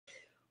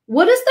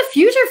what is the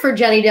future for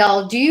Jenny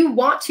Dell? Do you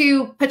want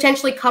to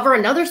potentially cover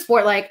another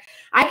sport? Like,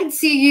 I could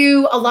see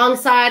you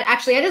alongside,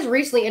 actually, I just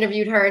recently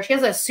interviewed her and she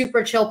has a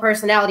super chill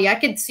personality. I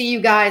could see you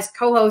guys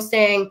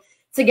co-hosting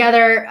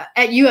together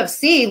at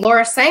UFC,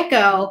 Laura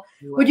Sanko.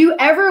 Would you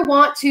ever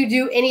want to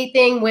do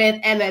anything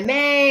with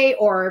MMA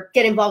or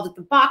get involved with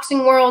the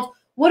boxing world?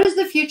 What is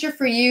the future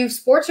for you,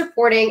 sports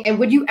reporting, and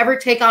would you ever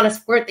take on a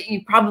sport that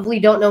you probably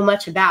don't know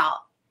much about?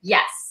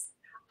 Yes.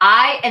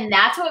 And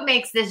that's what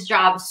makes this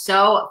job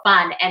so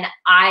fun. And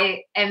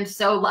I am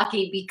so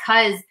lucky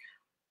because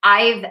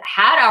I've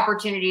had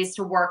opportunities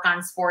to work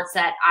on sports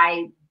that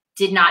I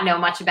did not know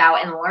much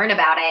about and learn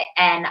about it.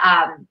 And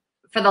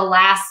for the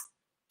last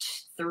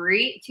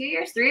 3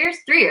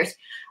 years,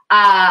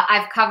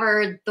 I've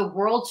covered the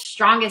world's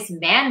strongest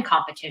man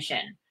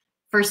competition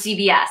for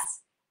CBS.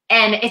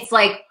 And it's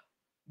like,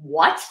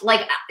 what?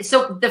 Like,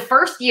 so the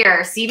first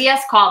year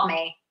CBS called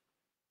me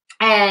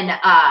and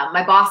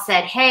my boss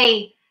said,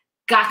 hey,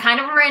 got kind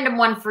of a random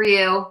one for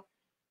you.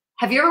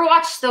 Have you ever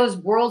watched those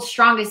world's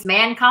strongest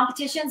man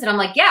competitions? And I'm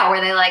like, yeah,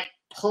 where they like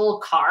pull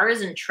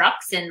cars and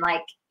trucks and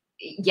like,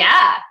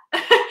 yeah.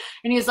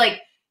 And he was like,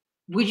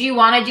 would you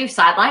want to do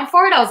sideline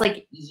for it? I was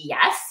like,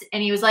 yes.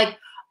 And he was like,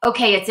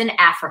 okay, it's in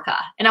Africa.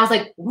 And I was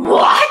like,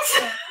 what?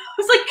 I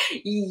was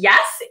like,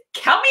 yes,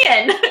 count me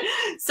in.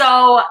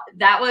 So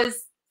that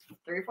was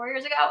 3 or 4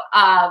 years ago.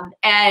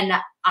 And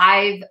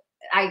I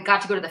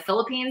got to go to the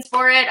Philippines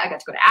for it. I got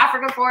to go to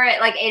Africa for it.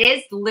 Like, it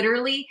is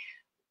literally,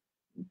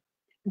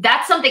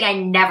 that's something I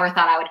never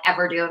thought I would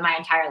ever do in my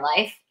entire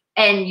life.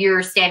 And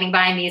you're standing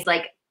behind these,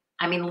 like,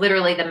 I mean,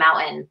 literally the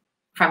mountain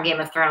from Game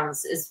of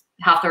Thrones is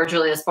Hafthor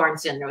Julius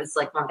Thornton. It was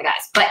like one of the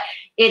guys, but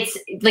it's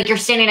like, you're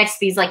standing next to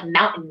these like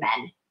mountain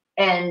men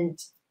and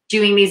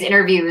doing these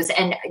interviews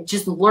and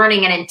just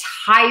learning an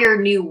entire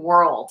new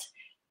world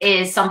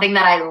is something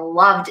that I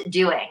loved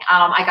doing.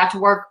 I got to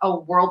work a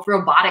world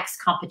robotics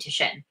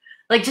competition,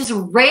 like just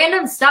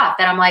random stuff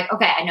that I'm like,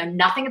 okay, I know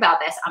nothing about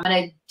this. I'm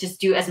going to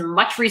just do as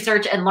much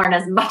research and learn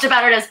as much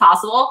about it as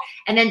possible.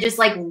 And then just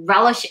like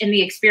relish in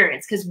the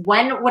experience. Cause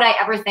when would I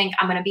ever think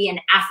I'm going to be in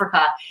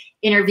Africa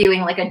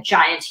interviewing like a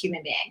giant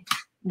human being?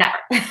 Never.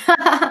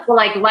 So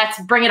like,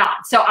 let's bring it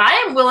on. So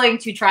I am willing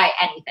to try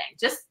anything.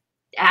 Just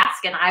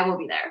ask and I will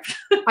be there.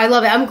 I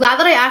love it. I'm glad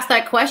that I asked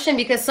that question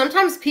because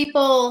sometimes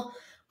people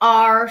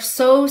are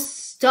so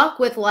stuck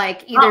with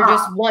like either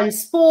just one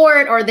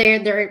sport or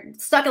they're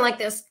stuck in like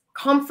this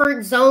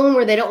comfort zone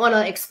where they don't want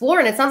to explore.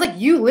 And it sounds like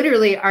you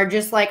literally are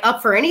just like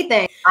up for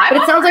anything. But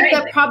it sounds like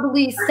that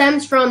probably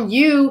stems from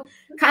you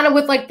kind of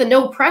with like the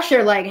no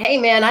pressure, like, hey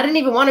man, I didn't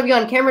even want to be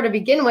on camera to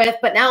begin with,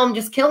 but now I'm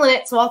just killing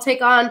it. So I'll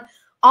take on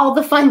all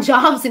the fun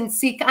jobs and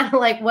see kind of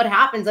like what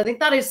happens. I think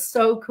that is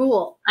so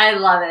cool. I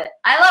love it.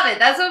 I love it.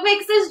 That's what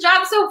makes this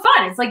job so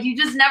fun. It's like, you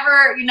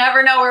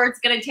never know where it's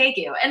going to take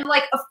you. And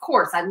like, of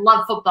course, I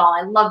love football.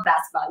 I love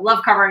basketball. I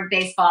love covering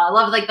baseball. I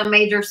love like the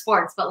major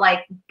sports, but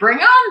like bring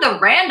on the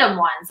random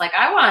ones. Like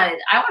I want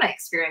to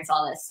experience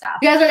all this stuff.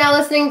 You guys are now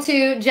listening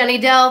to Jenny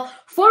Dell,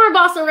 former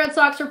Boston Red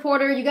Sox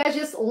reporter. You guys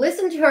just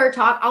listened to her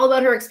talk all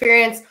about her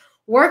experience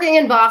working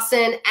in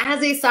Boston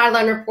as a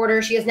sideline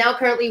reporter. She is now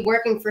currently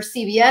working for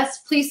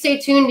CBS. Please stay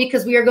tuned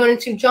because we are going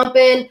to jump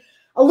in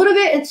a little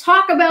bit and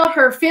talk about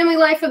her family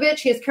life a bit.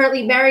 She is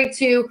currently married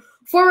to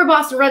former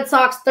Boston Red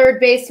Sox third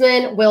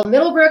baseman Will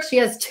Middlebrooks. She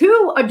has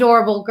 2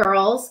 adorable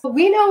girls.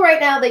 We know right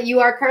now that you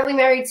are currently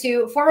married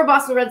to former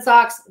Boston Red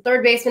Sox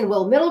third baseman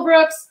Will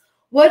Middlebrooks.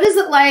 What is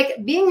it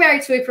like being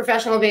married to a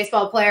professional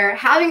baseball player,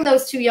 having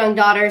those 2 young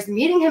daughters,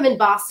 meeting him in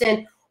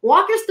Boston?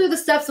 Walk us through the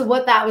steps of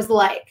what that was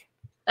like.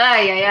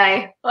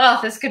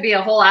 Well, this could be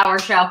a whole hour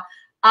show.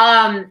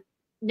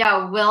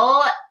 No,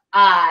 Will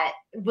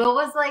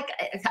was like,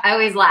 I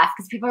always laugh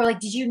because people are like,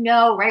 did you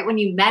know right when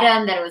you met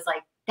him that it was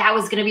like, that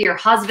was going to be your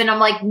husband? I'm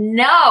like,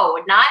 no,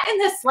 not in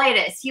the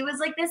slightest. He was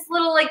like this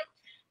little like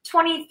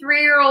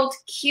 23-year-old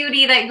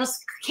cutie that just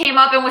came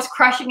up and was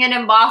crushing it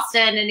in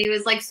Boston. And he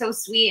was like so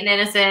sweet and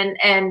innocent.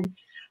 And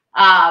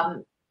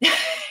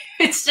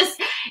it's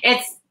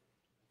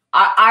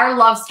our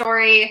love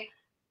story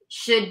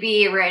should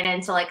be written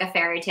into like a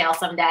fairy tale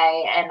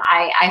someday. And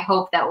I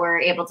hope that we're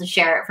able to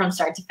share it from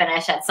start to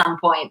finish at some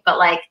point. But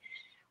like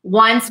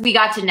once we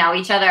got to know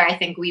each other, I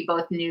think we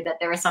both knew that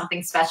there was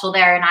something special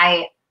there. And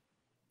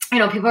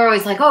people are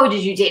always like, oh,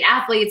 did you date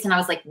athletes? And I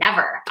was like,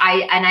 never.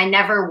 I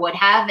never would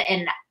have.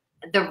 And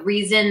the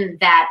reason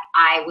that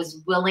I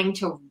was willing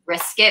to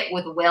risk it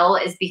with Will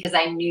is because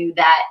I knew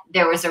that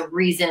there was a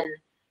reason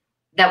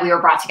that we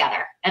were brought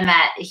together and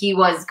that he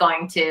was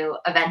going to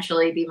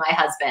eventually be my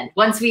husband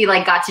once we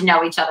like got to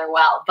know each other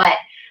well. But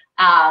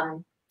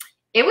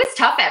it was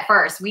tough at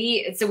first.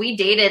 We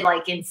dated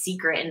like in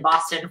secret in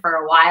Boston for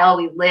a while.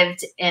 We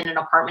lived in an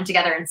apartment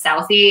together in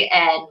Southie,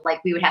 and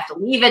like we would have to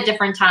leave at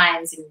different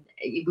times, and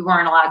we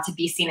weren't allowed to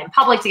be seen in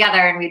public together,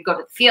 and we'd go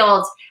to the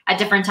field at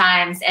different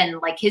times.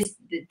 And like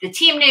the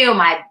team knew,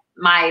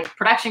 my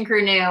production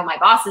crew knew, my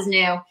bosses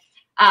knew,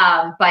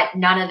 but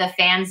none of the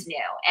fans knew.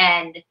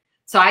 And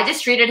So I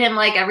just treated him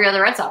like every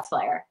other Red Sox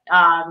player.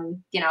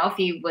 You know, if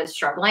he was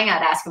struggling,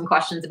 I'd ask him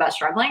questions about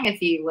struggling. If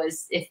he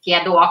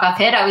had to walk off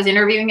hit, I was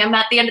interviewing him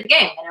at the end of the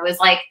game. And it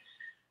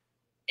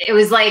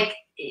was like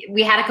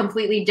we had a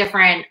completely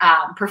different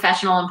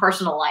professional and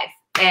personal life.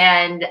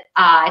 And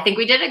I think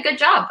we did a good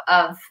job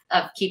of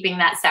keeping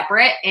that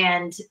separate.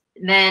 And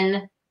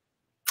then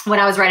when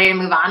I was ready to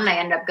move on and I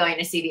ended up going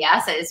to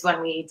CBS is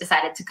when we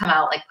decided to come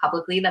out like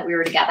publicly that we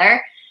were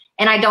together.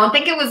 And I don't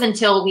think it was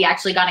until we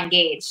actually got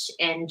engaged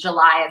in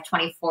July of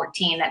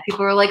 2014 that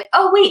people were like,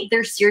 oh, wait,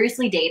 they're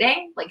seriously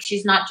dating? Like,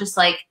 she's not just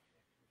like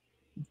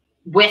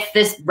with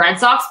this Red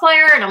Sox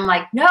player? And I'm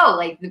like, no,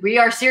 like we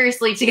are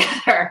seriously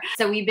together.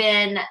 So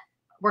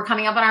we're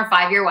coming up on our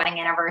 5-year wedding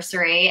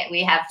anniversary.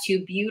 We have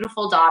 2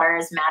 beautiful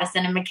daughters,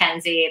 Madison and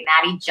Mackenzie.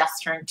 Maddie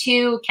just turned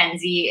 2.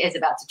 Kenzie is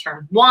about to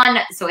turn 1.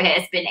 So it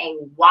has been a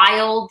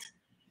wild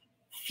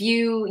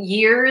few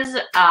years,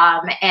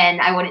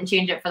 and I wouldn't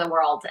change it for the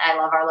world. I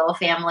love our little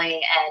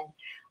family,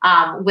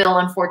 and Will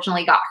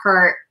unfortunately got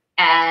hurt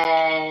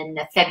in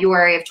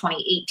February of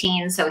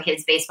 2018, so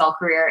his baseball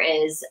career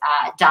is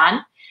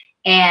done.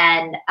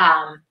 And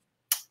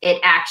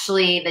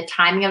the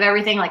timing of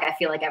everything, like I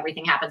feel like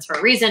everything happens for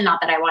a reason.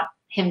 Not that I want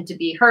him to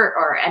be hurt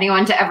or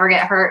anyone to ever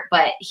get hurt,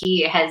 but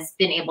he has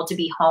been able to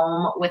be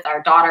home with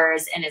our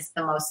daughters and is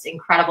the most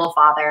incredible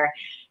father.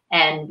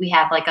 And we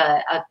have like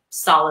a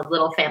solid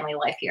little family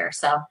life here.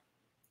 So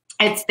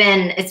it's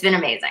been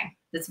amazing.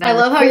 I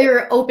love how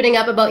you're opening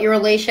up about your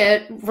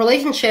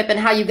relationship and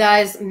how you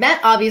guys met,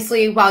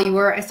 obviously, while you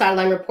were a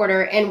sideline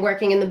reporter and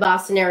working in the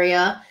Boston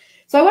area.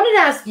 So I wanted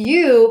to ask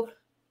you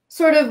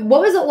sort of,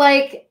 what was it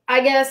like?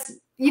 I guess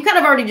you kind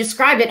of already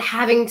described it,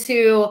 having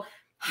to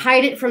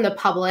hide it from the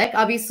public.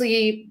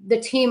 Obviously,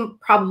 the team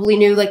probably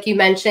knew, like you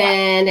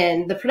mentioned,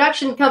 and the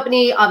production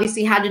company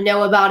obviously had to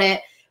know about it.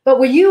 But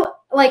were you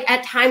like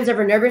at times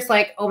ever nervous,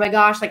 like, oh my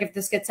gosh, like if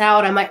this gets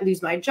out, I might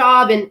lose my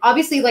job? And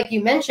obviously, like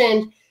you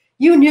mentioned,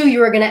 you knew you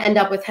were going to end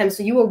up with him,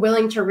 so you were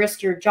willing to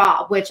risk your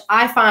job, which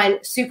I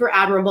find super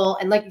admirable.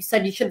 And like you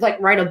said, you should like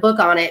write a book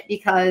on it,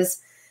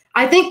 because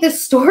I think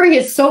this story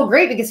is so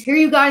great, because here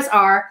you guys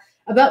are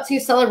about to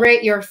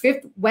celebrate your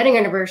 5th wedding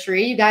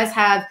anniversary. You guys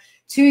have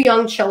 2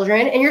 young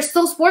children, and you're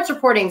still sports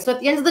reporting. So at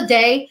the end of the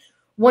day,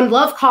 when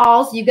love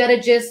calls, you got to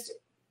just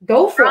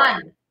go for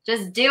it.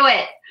 Just do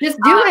it. Just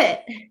do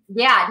it.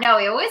 Yeah, no,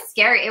 it was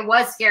scary. It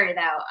was scary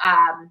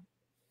though.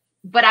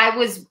 But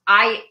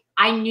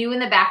I knew in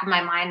the back of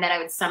my mind that I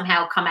would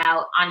somehow come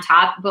out on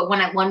top. But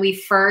when we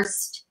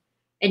first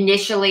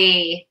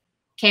initially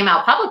came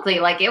out publicly,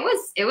 like it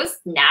was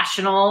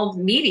national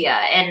media,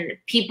 and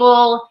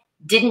people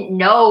didn't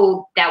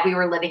know that we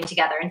were living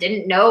together and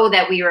didn't know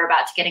that we were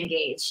about to get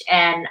engaged.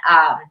 And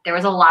there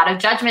was a lot of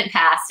judgment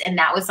passed, and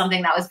that was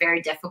something that was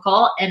very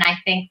difficult. And I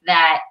think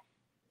that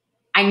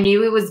I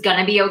knew it was going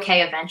to be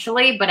okay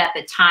eventually, but at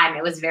the time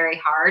it was very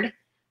hard.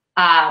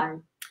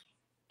 And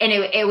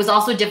it was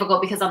also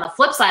difficult because on the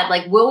flip side,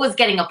 like Will was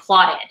getting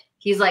applauded.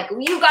 He's like,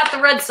 you got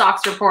the Red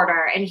Sox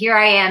reporter. And here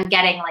I am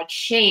getting like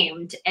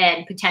shamed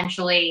and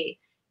potentially,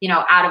 you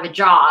know, out of a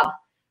job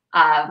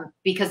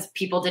because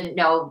people didn't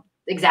know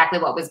exactly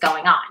what was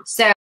going on.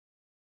 So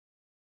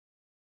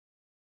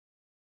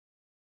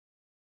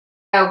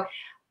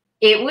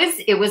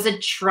it was a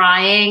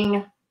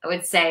trying, I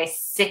would say,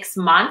 6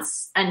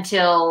 months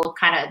until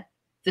kind of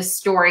the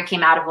story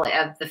came out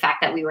of the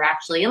fact that we were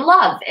actually in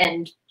love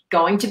and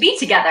going to be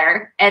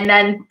together. And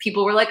then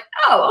people were like,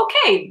 oh,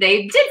 okay,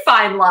 they did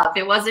find love.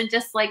 It wasn't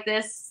just like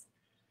this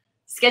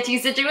sketchy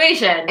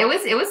situation. It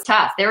was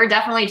tough. There were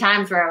definitely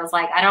times where I was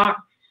like, I don't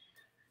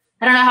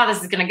know how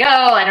this is going to go.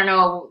 I don't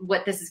know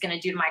what this is going to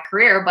do to my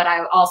career. But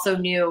I also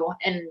knew,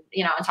 and,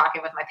 you know, in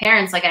talking with my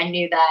parents, like I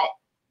knew that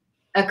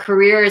a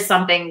career is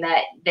something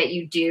that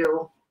you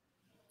do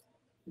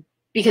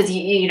because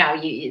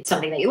it's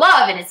something that you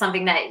love, and it's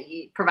something that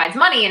provides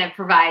money, and it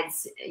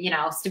provides, you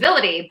know,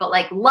 stability. But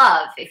like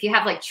love, if you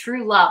have like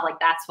true love, like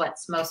that's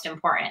what's most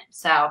important.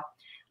 So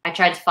I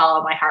tried to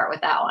follow my heart with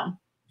that one.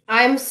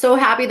 I'm so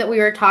happy that we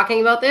were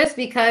talking about this,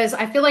 because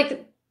I feel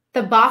like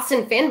the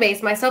Boston fan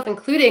base, myself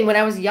including, when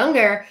I was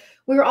younger,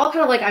 we were all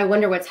kind of like, I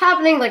wonder what's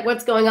happening, like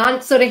what's going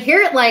on. So to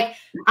hear it like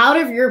out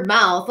of your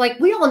mouth, like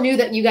we all knew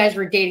that you guys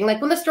were dating.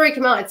 Like when the story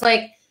came out, it's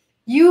like,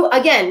 you,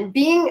 again,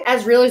 being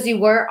as real as you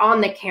were on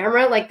the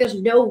camera, like there's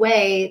no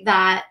way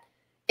that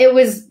it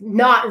was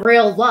not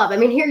real love. I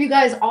mean, here you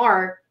guys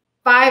are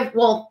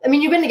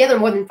you've been together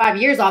more than 5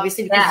 years,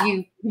 obviously, because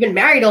you've been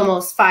married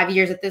almost 5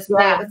 years at this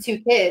point with 2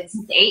 kids.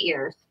 8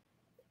 years,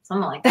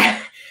 something like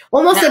that.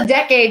 Almost a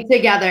decade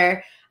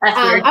together.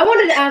 I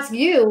wanted to ask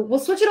you, we'll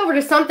switch it over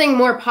to something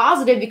more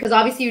positive, because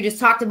obviously you just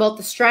talked about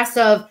the stress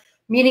of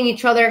meeting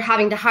each other,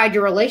 having to hide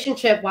your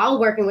relationship while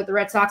working with the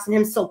Red Sox, and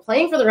him still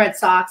playing for the Red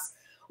Sox.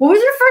 What was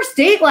your first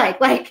date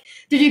like? Like,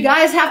 did you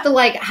guys have to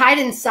like hide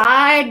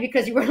inside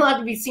because you weren't allowed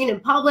to be seen in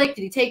public?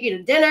 Did he take you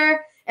to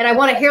dinner? And I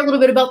want to hear a little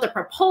bit about the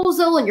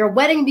proposal and your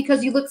wedding,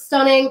 because you look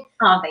stunning.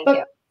 Oh, thank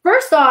you.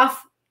 First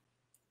off,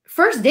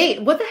 first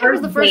date. What the heck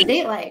was the first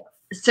date like?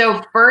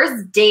 So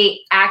first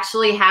date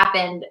actually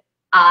happened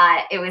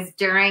It was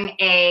during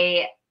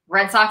a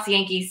Red Sox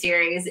Yankees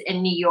series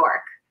in New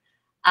York.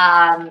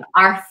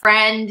 Our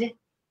friend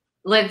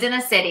lived in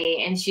the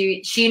city, and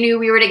she knew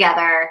we were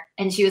together,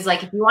 and she was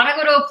like, if you want to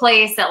go to a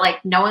place that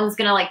like no one's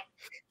gonna like,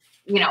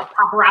 you know,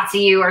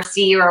 paparazzi you or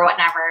see you or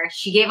whatever,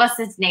 she gave us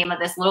this name of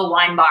this little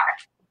wine bar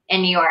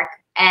in New York.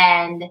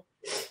 And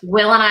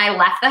Will and I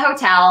left the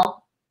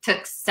hotel,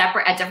 took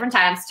separate at different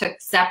times, took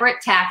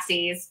separate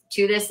taxis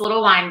to this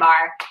little wine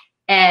bar,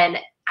 and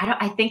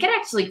I think it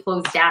actually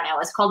closed down now.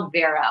 It's called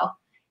Vero.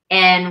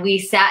 And we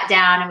sat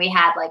down and we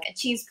had like a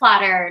cheese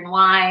platter and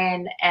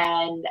wine,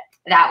 and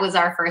that was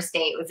our first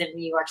date. It was in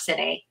New York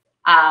City.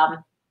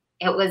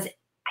 It was,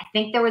 I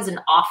think there was an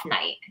off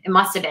night. It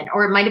must have been,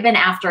 or it might have been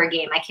after a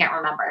game. I can't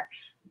remember.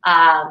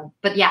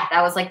 But yeah,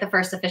 that was like the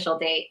first official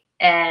date.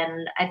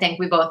 And I think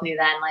we both knew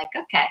then, like,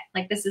 okay,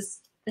 like this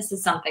is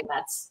something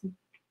that's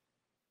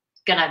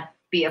gonna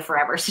be a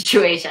forever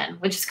situation,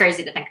 which is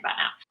crazy to think about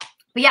now.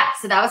 But yeah,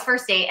 so that was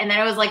first date. And then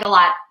it was like a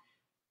lot.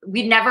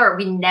 We never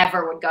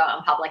would go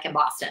in public in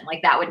Boston.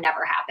 Like that would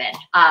never happen.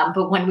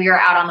 But when we were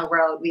out on the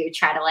road, we would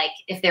try to like,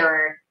 if there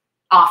were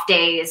off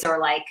days or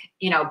like,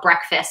 you know,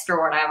 breakfast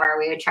or whatever,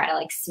 we would try to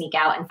like sneak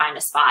out and find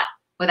a spot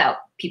without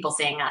people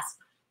seeing us.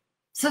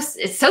 So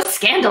it's so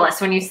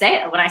scandalous when you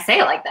say it, when I say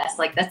it like this,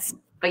 like that's,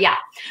 but yeah.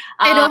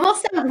 It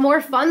almost sounds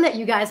more fun that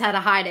you guys had to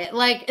hide it.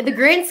 Like in the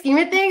grand scheme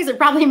of things, it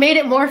probably made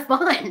it more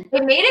fun.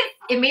 It made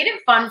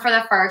it fun for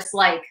the first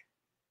like,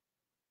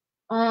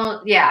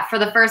 yeah, for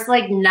the first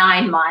like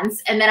 9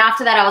 months. And then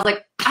after that, I was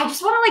like, I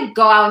just want to like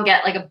go out and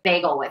get like a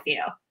bagel with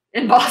you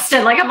in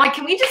Boston. Like, I'm like,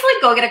 can we just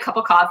like go get a cup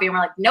of coffee? And we're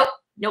like, nope,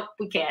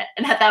 we can't.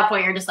 And at that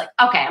point, you're just like,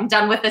 okay, I'm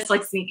done with this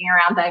like sneaking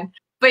around thing.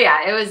 But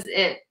yeah, it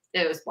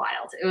was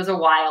wild. It was a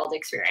wild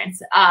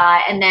experience.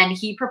 And then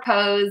he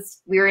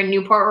proposed. We were in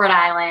Newport, Rhode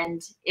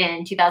Island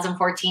in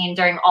 2014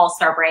 during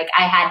All-Star break.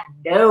 I had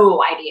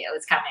no idea it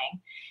was coming.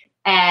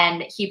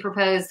 And he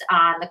proposed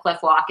on the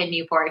Cliff Walk in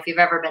Newport. If you've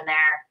ever been there,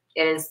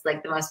 it is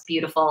like the most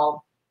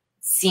beautiful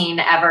scene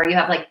ever. You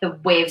have like the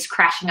waves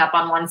crashing up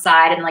on one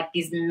side and like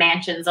these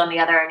mansions on the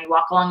other, and you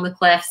walk along the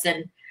cliffs.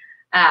 And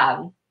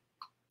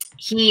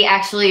he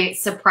actually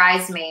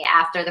surprised me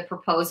after the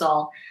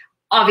proposal.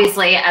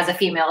 Obviously, as a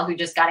female who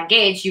just got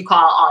engaged, you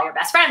call all your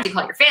best friends, you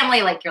call your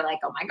family, like you're like,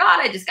 oh my God,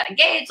 I just got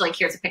engaged. Like,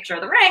 here's a picture of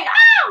the ring.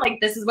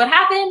 Like this is what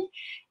happened.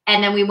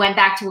 And then we went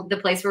back to the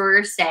place where we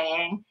were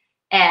staying,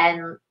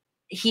 and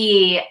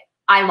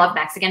I love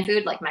Mexican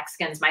food. Like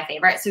Mexican's my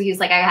favorite. So he was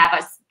like, I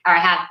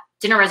have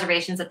dinner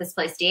reservations at this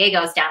place,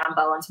 Diego's, down on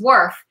Bowen's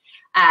Wharf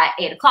at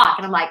 8 o'clock.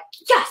 And I'm like,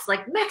 yes,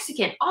 like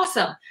Mexican,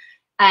 awesome.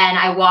 And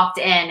I walked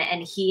in,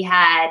 and he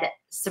had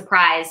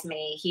surprised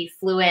me. He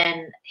flew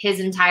in his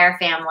entire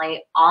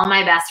family, all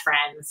my best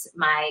friends,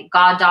 my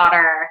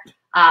goddaughter,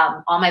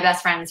 all my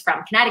best friends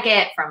from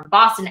Connecticut, from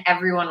Boston,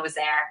 everyone was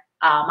there,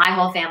 my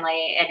whole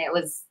family. And it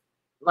was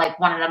like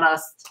one of the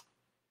most,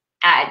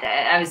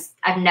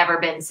 I've never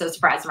been so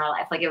surprised in my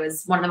life. Like it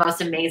was one of the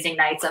most amazing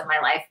nights of my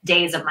life,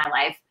 days of my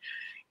life.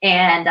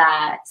 And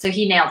so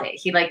he nailed it.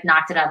 He like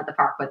knocked it out of the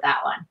park with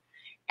that one.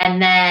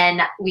 And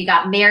then we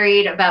got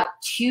married about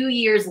 2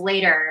 years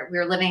later. We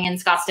were living in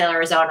Scottsdale,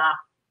 Arizona.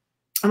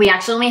 And we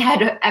actually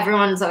had,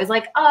 everyone's always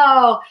like,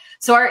 oh,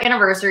 so our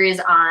anniversary is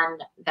on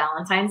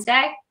Valentine's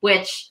Day,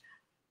 which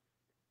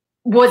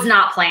was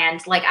not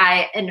planned. Like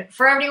and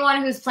for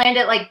everyone who's planned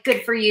it, like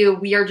good for you.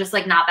 We are just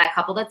like not that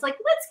couple that's like,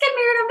 let's get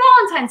married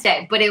on Valentine's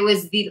Day. But it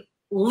was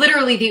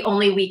literally the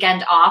only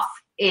weekend off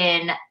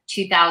in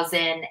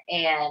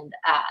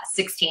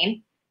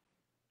 2016.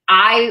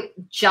 I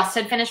just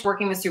had finished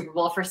working the Super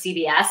Bowl for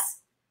CBS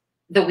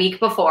the week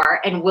before,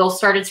 and Will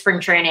started spring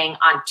training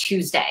on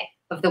Tuesday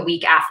of the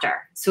week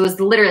after. So it was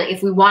literally,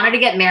 if we wanted to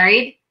get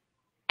married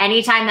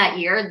anytime that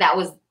year, that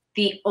was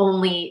the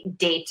only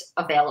date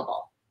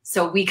available.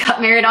 So we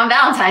got married on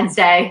Valentine's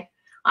Day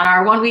on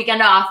our one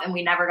weekend off, and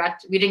we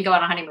didn't go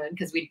on a honeymoon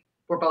because we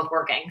were both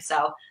working.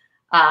 So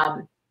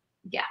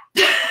yeah,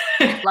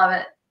 love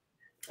it.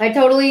 I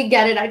totally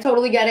get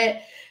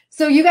it.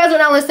 So you guys are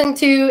now listening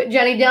to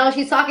Jenny Dell.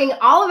 She's talking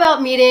all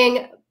about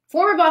meeting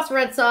former Boston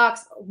Red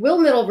Sox, Will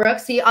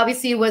Middlebrooks. He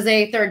obviously was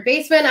a third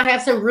baseman. I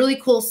have some really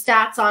cool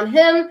stats on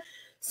him.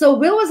 So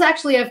Will was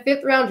actually a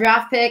 5th round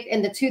draft pick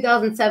in the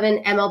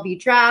 2007 MLB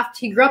draft.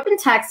 He grew up in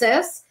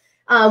Texas.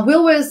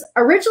 Will was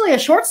originally a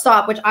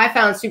shortstop, which I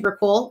found super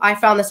cool. I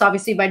found this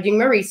obviously by doing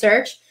my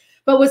research,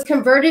 but was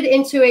converted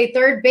into a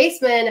third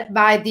baseman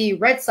by the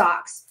Red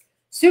Sox.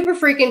 Super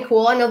freaking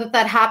cool. I know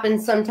that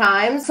happens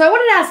sometimes. So I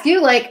wanted to ask you,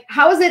 like,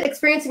 how is it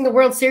experiencing the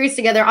World Series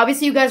together?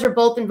 Obviously, you guys were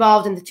both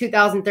involved in the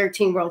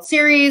 2013 World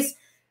Series.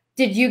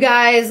 Did you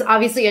guys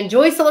obviously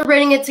enjoy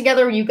celebrating it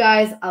together? Were you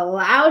guys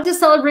allowed to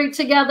celebrate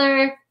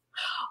together?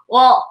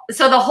 Well,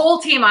 so the whole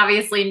team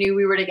obviously knew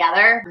we were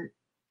together.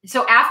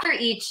 So after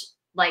each,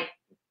 like,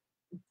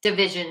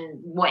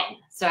 division win,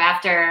 so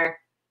after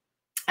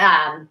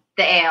the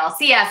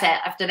ALCS,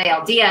 after the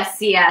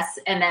LDS,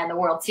 and then the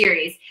World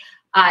Series,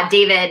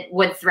 David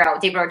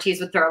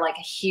Ortiz would throw like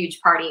a huge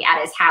party at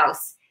his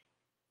house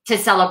to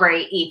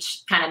celebrate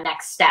each kind of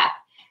next step.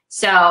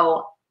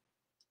 So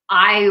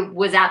I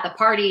was at the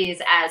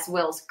parties as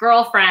Will's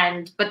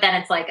girlfriend, but then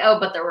it's like, oh,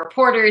 but the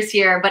reporter's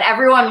here. But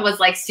everyone was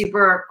like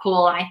super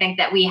cool. And I think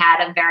that we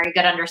had a very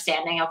good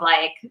understanding of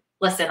like,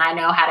 listen, I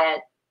know how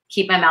to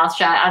keep my mouth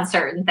shut on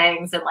certain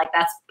things. And like,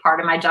 that's part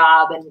of my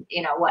job and,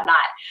 you know, whatnot.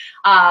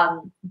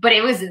 But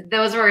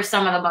those were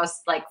some of the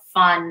most like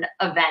fun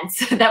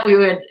events that we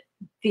would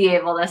be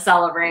able to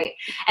celebrate.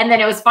 And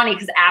then it was funny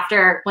because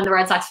when the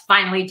Red Sox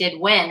finally did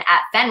win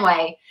at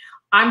Fenway,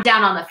 I'm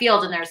down on the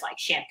field and there's like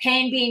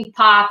champagne being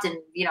popped and,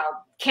 you know,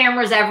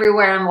 cameras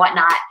everywhere and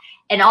whatnot.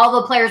 And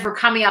all the players were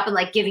coming up and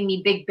like giving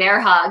me big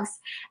bear hugs.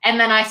 And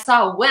then I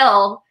saw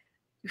Will,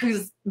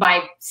 who's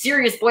my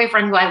serious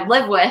boyfriend who I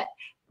live with.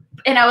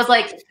 And I was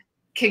like,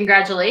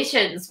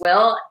 congratulations,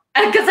 Will.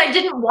 Because I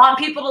didn't want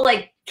people to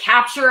like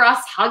capture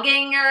us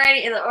hugging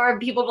or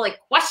people to like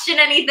question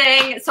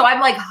anything. So I'm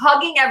like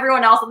hugging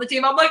everyone else on the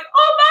team. I'm like,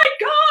 oh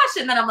my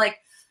gosh. And then I'm like,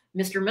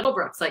 Mr.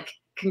 Middlebrooks, like,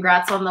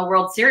 congrats on the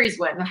World Series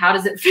win. How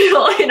does it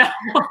feel? You know?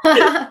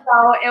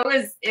 So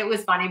it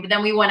was funny. But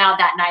then we went out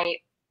that night.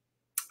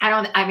 I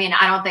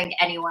don't think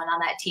anyone on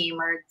that team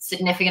or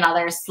significant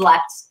others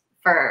slept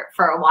for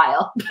a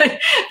while, but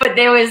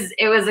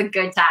it was a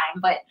good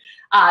time. But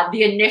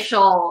the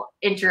initial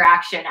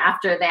interaction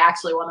after they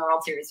actually won the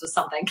World Series was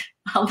something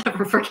I'll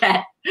never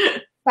forget.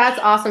 That's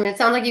awesome. It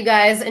sounds like you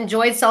guys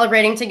enjoyed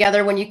celebrating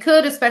together when you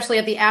could, especially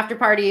at the after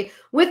party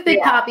with Big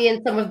Papi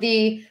and some of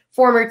the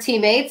former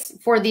teammates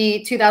for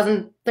the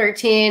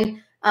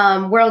 2013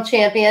 World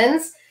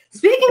Champions.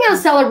 Speaking of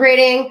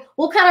celebrating,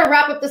 we'll kind of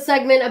wrap up the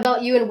segment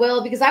about you and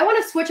Will because I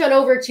want to switch on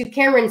over to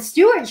Cameron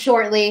Stewart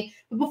shortly.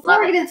 But before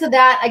we get into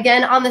that,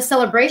 again, on the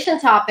celebration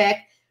topic,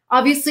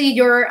 obviously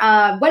your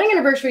wedding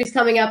anniversary is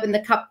coming up in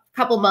the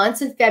couple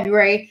months in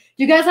February.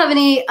 Do you guys have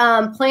any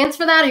plans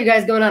for that? Are you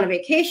guys going on a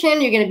vacation?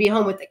 You're going to be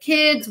home with the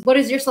kids? What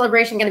is your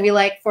celebration going to be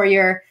like for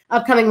your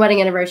upcoming wedding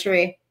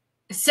anniversary?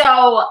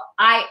 So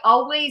I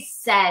always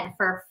said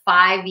for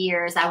 5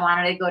 years, I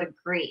wanted to go to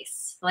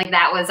Greece. Like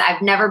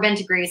I've never been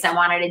to Greece. I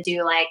wanted to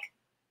do like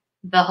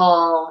the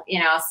whole, you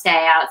know,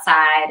 stay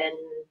outside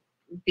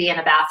and be in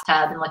a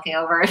bathtub and looking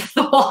over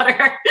the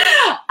water.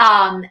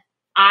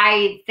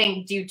 I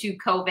think due to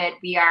COVID,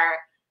 we are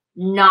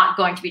not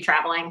going to be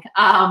traveling.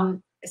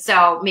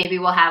 So maybe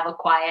we'll have a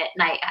quiet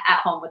night at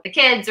home with the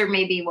kids, or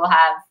maybe we'll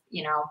have,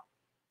 you know,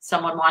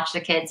 someone watch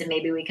the kids and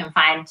maybe we can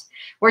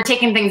we're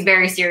taking things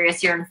very serious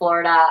here in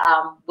Florida.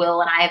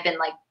 Will and I have been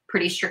like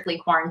pretty strictly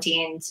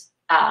quarantined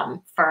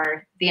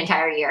for the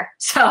entire year.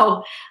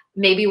 So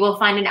maybe we'll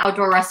find an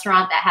outdoor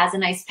restaurant that has a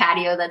nice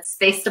patio that's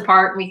spaced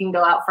apart and we can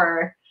go out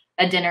for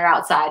a dinner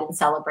outside and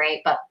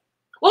celebrate. But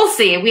we'll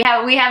see. We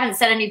haven't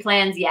set any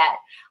plans yet.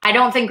 I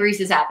don't think Greece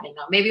is happening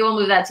though. Maybe we'll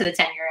move that to the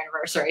 10-year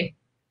anniversary.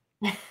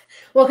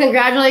 Well,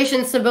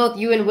 congratulations to both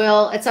you and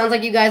Will. It sounds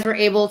like you guys were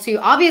able to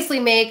obviously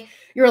make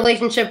your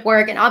relationship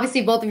work and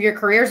obviously both of your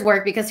careers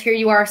work because here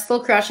you are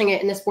still crushing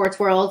it in the sports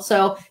world.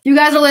 So you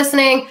guys are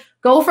listening,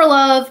 go for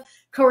love.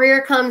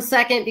 Career comes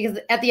second because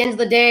at the end of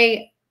the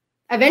day,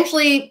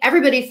 eventually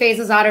everybody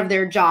phases out of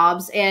their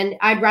jobs. And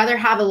I'd rather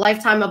have a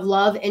lifetime of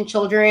love and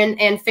children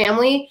and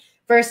family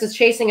versus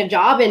chasing a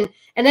job and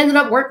ended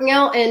up working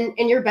out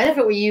in your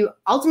benefit where you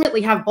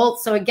ultimately have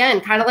both. So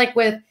again, kind of like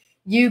with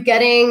you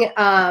getting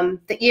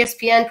the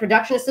ESPN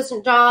production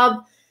assistant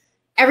job,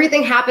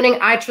 everything happening,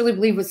 I truly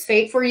believe was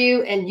fate for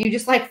you and you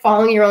just like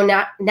following your own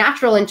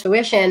natural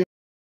intuition.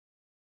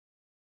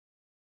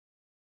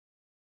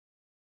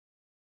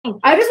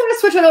 I just want to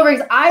switch it over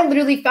because I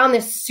literally found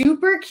this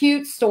super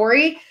cute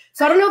story.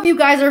 So I don't know if you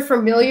guys are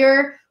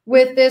familiar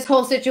with this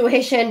whole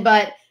situation,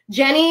 but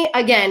Jenny,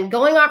 again,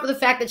 going off of the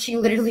fact that she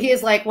literally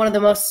is like one of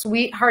the most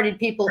sweethearted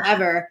people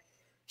ever.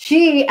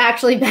 She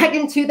actually back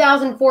in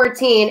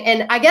 2014,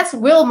 and I guess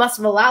Will must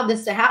have allowed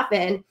this to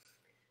happen.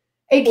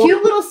 A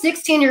cute little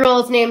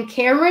 16-year-old named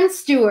Cameron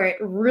Stewart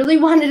really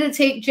wanted to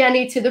take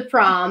Jenny to the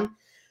prom.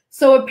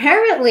 So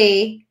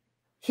apparently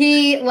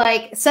he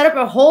like set up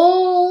a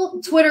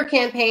whole Twitter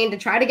campaign to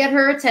try to get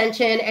her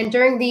attention. And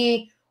during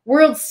the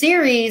World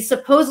Series,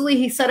 supposedly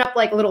he set up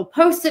like little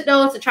Post-it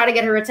notes to try to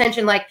get her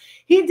attention. Like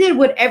he did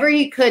whatever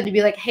he could to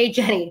be like, hey,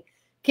 Jenny,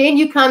 can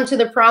you come to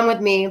the prom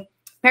with me?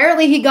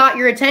 Apparently he got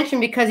your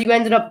attention because you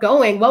ended up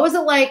going. What was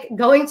it like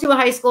going to a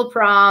high school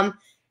prom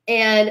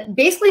and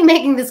basically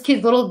making this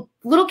kid's little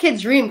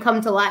kid's dream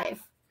come to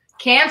life?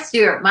 Cam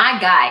Stewart, my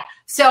guy.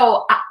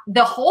 So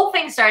the whole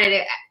thing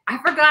started, I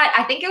forgot,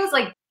 I think it was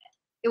like,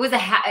 it was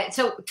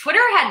so Twitter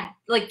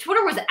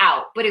was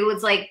out, but it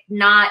was like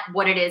not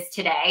what it is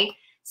today.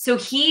 So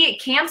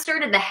Cam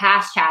started the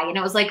hashtag and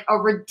it was like a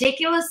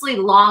ridiculously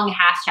long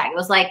hashtag. It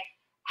was like,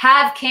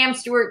 have Cam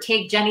Stewart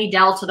take Jenny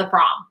Dell to the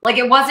prom. Like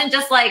it wasn't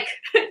just like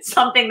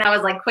something that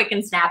was like quick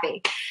and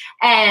snappy.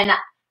 And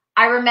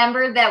I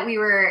remember that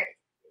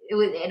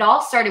it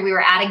all started, we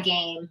were at a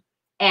game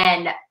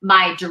and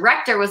my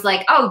director was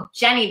like, oh,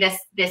 Jenny,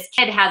 this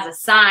kid has a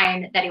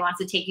sign that he wants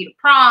to take you to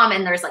prom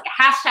and there's like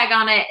a hashtag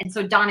on it. And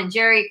so Don and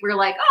Jerry were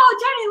like, oh,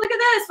 Jenny, look at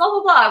this, blah,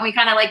 blah, blah. And we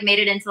kind of like made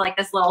it into like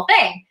this little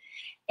thing.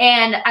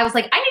 And I was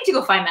like, I need to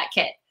go find that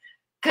kid.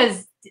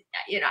 because,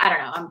 you know, I don't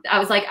know. I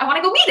was like, I want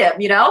to go meet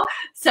him, you know?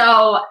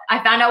 So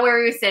I found out where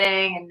he was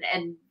sitting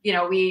and, you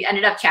know, we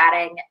ended up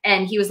chatting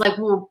and he was like,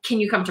 well, can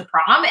you come to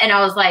prom? And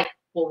I was like,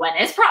 well, when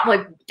is prom?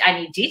 Like, I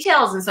need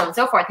details and so on and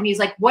so forth. And he's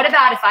like, what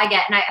about if I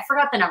get, and I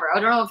forgot the number. I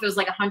don't know if it was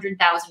like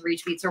 100,000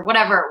 retweets or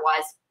whatever it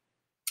was.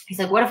 He's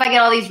like, what if I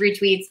get all these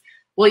retweets?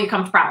 Will you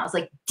come to prom? I was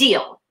like,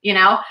 deal, you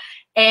know?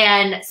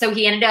 And so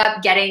he ended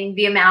up getting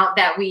the amount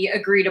that we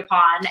agreed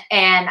upon.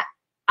 And,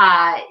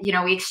 you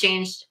know, we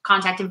exchanged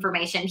contact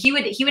information. He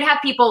would have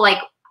people like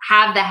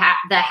have the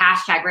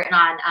hashtag written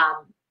on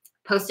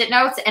Post-it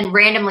notes, and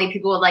randomly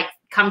people would like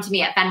come to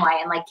me at Fenway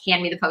and like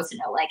hand me the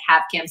Post-it note, like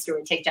have Cam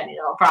Stewart take Jenny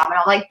to prom. And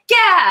I'm like,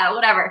 yeah,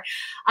 whatever.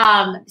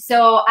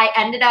 So I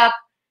ended up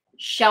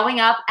showing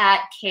up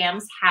at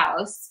Cam's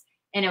house,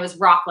 and it was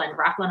Rockland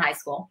High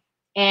School.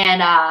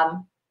 And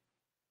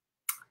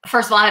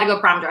first of all, I had to go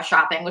prom dress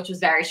shopping, which was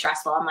very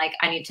stressful. I'm like,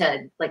 I need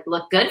to like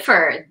look good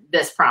for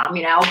this prom,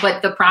 you know?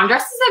 But the prom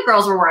dresses that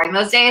girls were wearing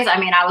those days, I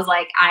mean, I was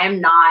like, I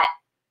am not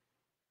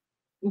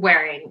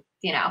wearing,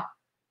 you know,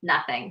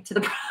 nothing to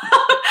the prom.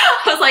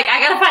 I was like, I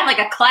gotta find like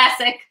a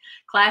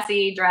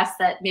classy dress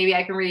that maybe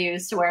I can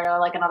reuse to wear to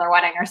like another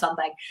wedding or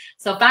something.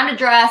 So found a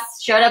dress,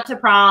 showed up to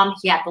prom.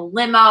 He had the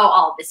limo,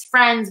 all of his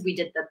friends. We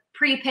did the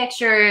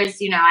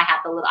pre-pictures. You know, I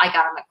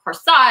got him a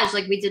corsage.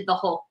 Like we did the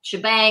whole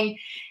shebang.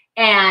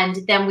 And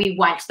then we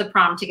went to the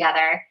prom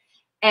together.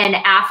 And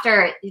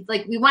after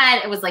like we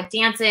went, it was like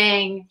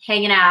dancing,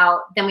 hanging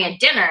out. Then we had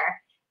dinner.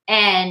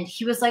 And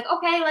he was like,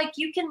 okay, like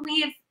you can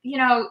leave, you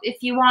know,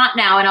 if you want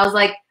now. And I was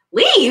like,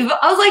 leave?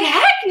 I was like,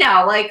 heck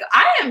no. Like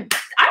I'm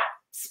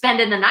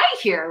spending the night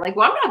here. Like,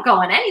 well, I'm not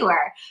going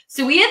anywhere.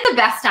 So we had the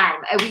best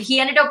time. He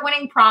ended up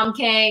winning prom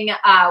king.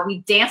 We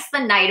danced the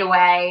night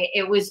away.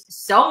 It was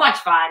so much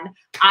fun.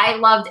 I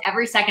loved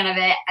every second of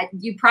it.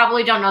 You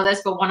probably don't know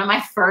this, but one of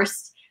my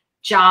first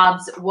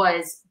jobs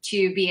was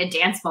to be a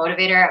dance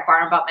motivator at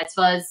bar and bat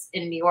mitzvahs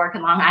in New York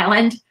and Long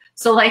Island.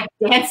 So like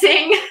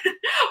dancing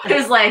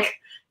was like,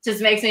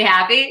 just makes me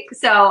happy.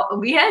 So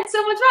we had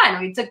so much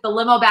fun. We took the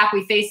limo back.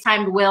 We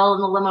FaceTimed Will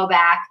in the limo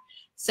back.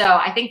 So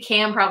I think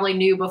Cam probably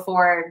knew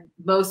before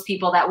most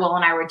people that Will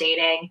and I were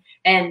dating,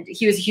 and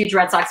he was a huge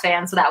Red Sox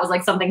fan. So that was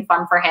like something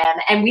fun for him.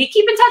 And we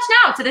keep in touch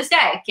now to this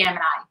day, Cam and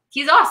I.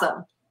 He's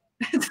awesome.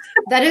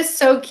 That is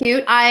so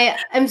cute. I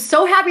am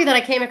so happy that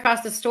I came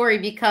across this story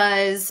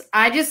because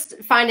I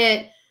just find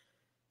it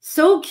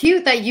so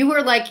cute that you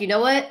were like, you know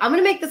what? I'm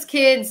going to make this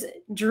kid's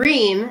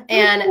dream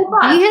and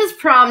be his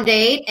prom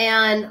date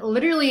and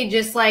literally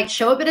just like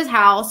show up at his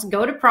house,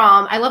 go to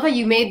prom. I love how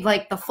you made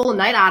like the full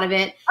night out of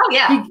it. Oh,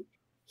 yeah.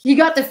 You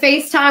got the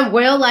FaceTime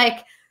Will,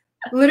 like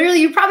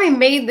literally you probably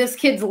made this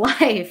kid's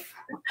life.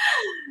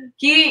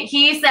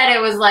 He said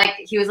it was like,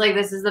 he was like,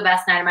 this is the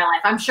best night of my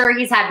life. I'm sure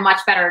he's had much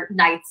better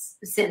nights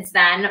since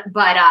then,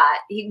 but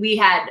we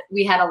had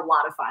a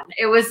lot of fun.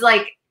 It was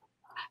like,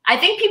 I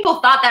think people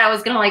thought that I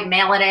was going to like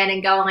mail it in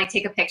and go and like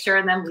take a picture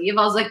and then leave.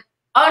 I was like,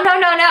 oh,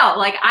 no.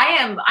 Like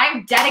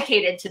I'm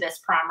dedicated to this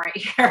prom right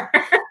here.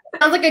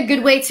 Sounds like a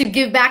good way to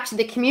give back to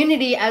the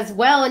community as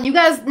well. And you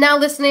guys now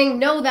listening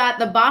know that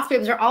the Boss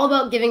Babes are all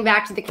about giving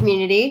back to the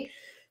community.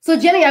 So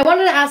Jenny, I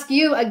wanted to ask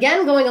you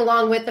again, going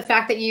along with the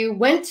fact that you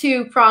went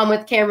to prom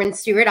with Cameron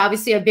Stewart,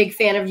 obviously a big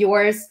fan of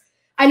yours.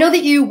 I know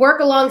that you work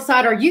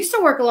alongside or used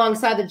to work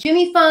alongside the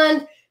Jimmy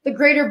Fund, the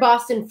Greater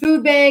Boston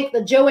Food Bank,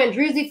 the Joe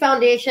Andruzzi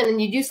Foundation,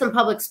 and you do some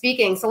public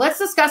speaking. So let's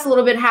discuss a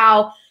little bit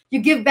how you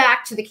give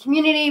back to the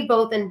community,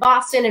 both in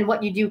Boston and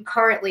what you do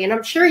currently. And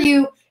I'm sure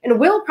you and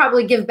Will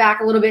probably give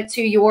back a little bit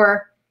to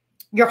your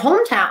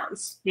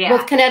hometowns,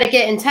 both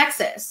Connecticut and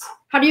Texas.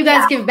 How do you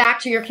guys give back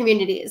to your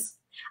communities?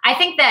 I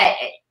think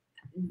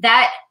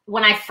that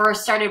when I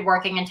first started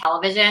working in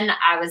television,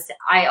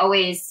 I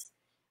always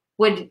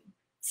would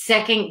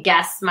second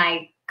guess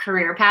my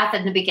career path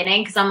in the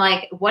beginning because I'm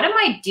like, what am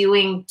I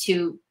doing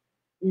to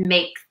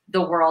make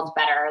the world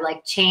better,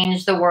 like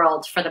change the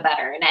world for the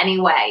better in any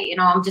way? You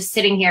know, I'm just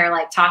sitting here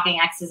like talking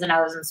X's and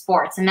O's in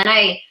sports. And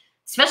then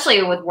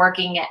especially with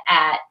working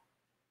at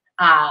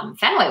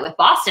Fenway with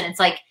Boston, it's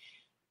like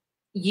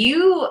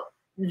you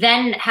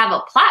then have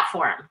a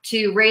platform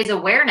to raise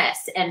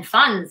awareness and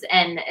funds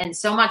and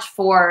so much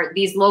for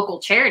these local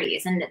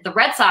charities. And the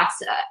Red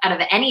Sox, out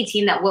of any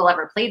team that Will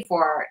ever played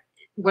for,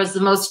 was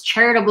the most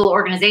charitable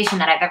organization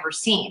that I've ever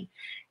seen.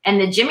 And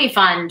the Jimmy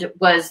Fund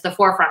was the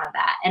forefront of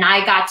that. And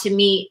I got to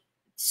meet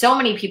so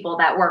many people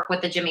that work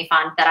with the Jimmy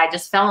Fund that I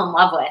just fell in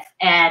love with.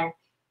 And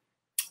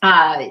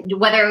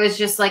whether it was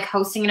just like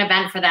hosting an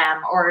event for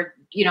them or,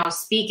 you know,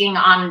 speaking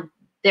on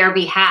their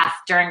behalf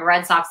during a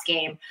Red Sox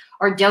game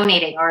or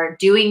donating or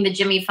doing the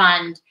Jimmy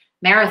Fund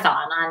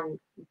marathon on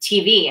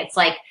TV. It's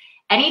like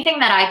anything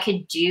that I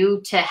could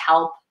do to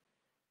help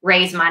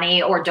raise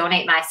money or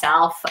donate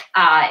myself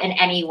in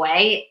any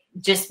way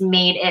just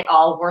made it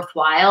all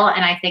worthwhile.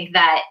 And I think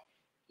that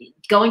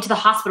going to the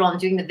hospital and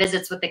doing the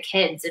visits with the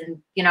kids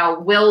and, you know,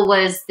 Will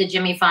was the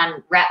Jimmy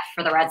Fund rep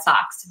for the Red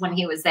Sox when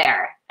he was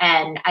there.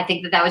 And I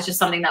think that was just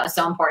something that was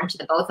so important to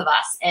the both of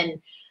us.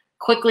 And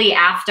quickly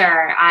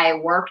after I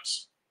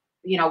worked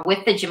you know,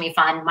 with the Jimmy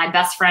Fund, my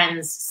best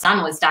friend's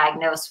son was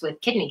diagnosed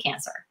with kidney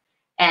cancer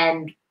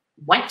and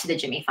went to the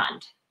Jimmy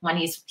Fund when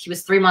he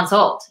was 3 months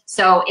old.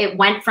 So it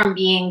went from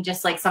being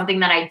just like something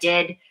that I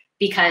did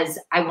because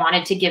I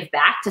wanted to give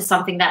back to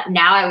something that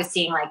now I was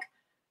seeing like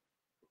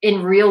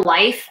in real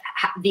life,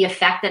 the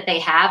effect that they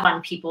have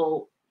on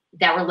people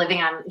that were living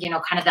on, you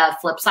know, kind of the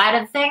flip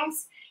side of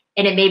things.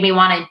 And it made me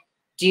want to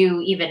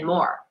do even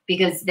more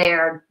because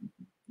they're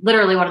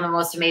literally one of the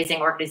most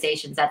amazing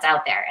organizations that's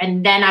out there.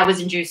 And then I was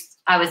introduced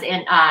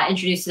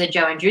to the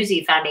Joe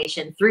Andruzzi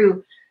Foundation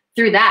through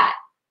that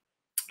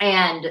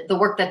and the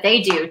work that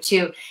they do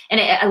too.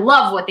 And I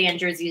love what the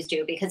Andruzzis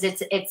do because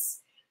it's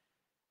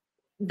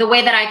the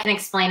way that I can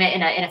explain it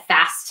in a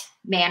fast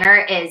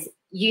manner is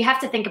you have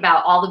to think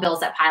about all the bills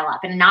that pile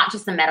up and not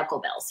just the medical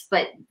bills,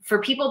 but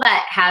for people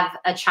that have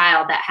a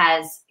child that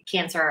has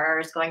cancer or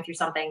is going through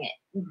something,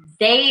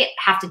 they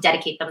have to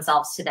dedicate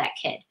themselves to that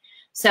kid.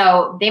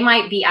 So they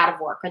might be out of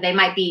work or they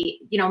might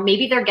be, you know,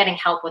 maybe they're getting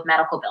help with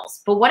medical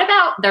bills, but what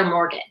about their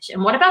mortgage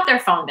and what about their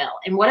phone bill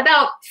and what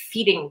about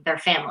feeding their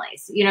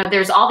families? You know,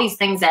 there's all these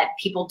things that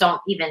people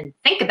don't even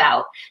think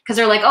about because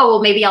they're like, oh,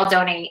 well, maybe I'll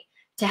donate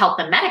to help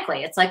them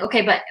medically. It's like,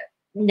 okay, but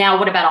now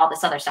what about all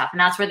this other stuff? And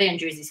that's where the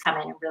Andruzzis come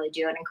in and really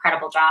do an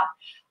incredible job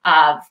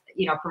of,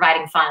 you know,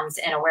 providing funds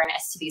and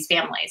awareness to these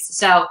families.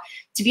 So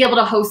to be able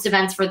to host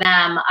events for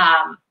them,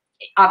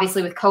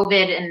 obviously with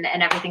COVID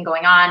and everything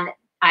going on,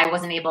 I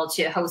wasn't able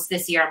to host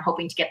this year. I'm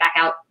hoping to get back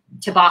out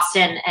to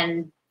Boston,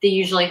 and they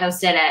usually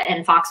host it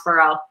in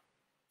Foxborough,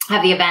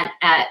 have the event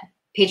at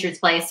Patriots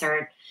Place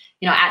or,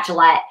 you know, at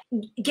Gillette.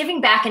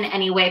 Giving back in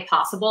any way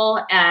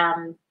possible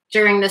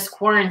during this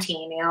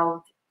quarantine, you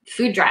know,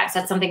 food drives,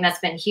 that's something that's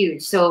been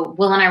huge. So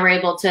Will and I were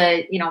able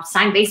to, you know,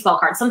 sign baseball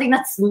cards, something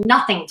that's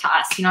nothing to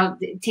us, you know,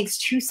 it takes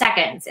 2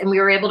 seconds, and we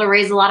were able to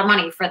raise a lot of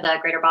money for the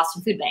Greater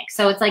Boston Food Bank.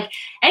 So it's like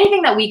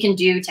anything that we can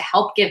do to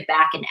help give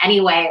back in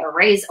any way or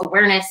raise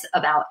awareness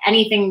about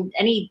anything,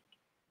 any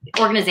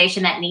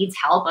organization that needs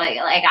help.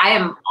 Like I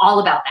am all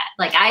about that.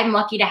 Like I am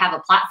lucky to have a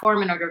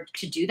platform in order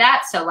to do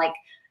that. So like,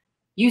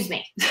 use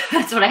me.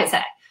 That's what I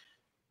say.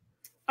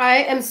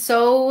 I am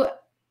so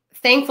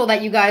thankful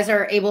that you guys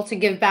are able to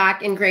give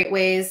back in great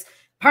ways.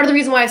 Part of the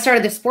reason why I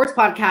started this sports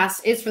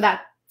podcast is for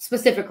that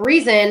specific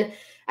reason.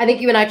 I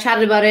think you and I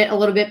chatted about it a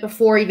little bit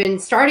before even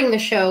starting the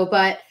show,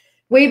 but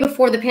way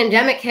before the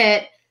pandemic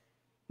hit,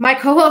 my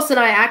co-host and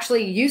I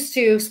actually used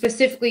to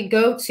specifically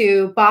go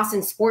to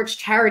Boston sports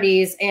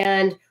charities,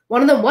 and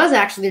one of them was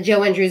actually the Joe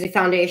Andruzzi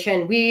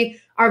Foundation. We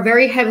are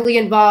very heavily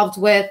involved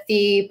with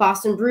the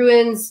Boston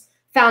Bruins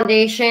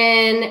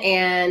Foundation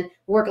and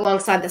work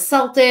alongside the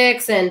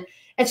Celtics, and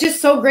it's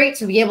just so great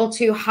to be able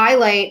to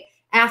highlight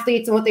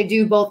athletes and what they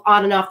do both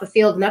on and off the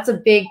field. And that's a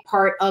big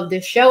part of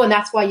this show. And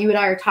that's why you and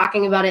I are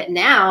talking about it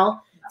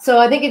now. So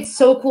I think it's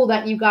so cool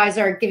that you guys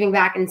are giving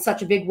back in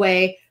such a big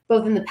way,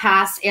 both in the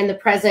past and the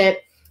present.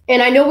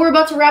 And I know we're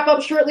about to wrap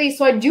up shortly,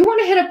 so I do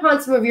want to hit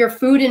upon some of your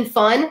food and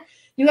fun.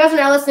 You guys are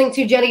now listening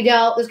to Jenny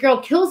Dell. This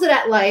girl kills it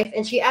at life,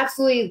 and she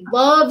absolutely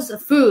loves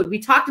food. We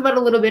talked about it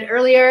a little bit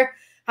earlier,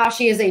 how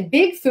she is a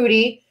big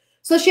foodie.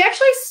 So she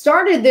actually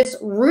started this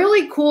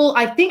really cool,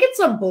 I think it's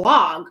a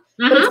blog,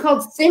 but it's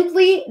called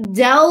Simply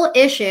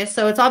Dell-ishous.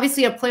 So it's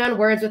obviously a play on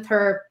words with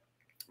her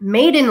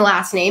maiden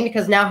last name,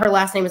 because now her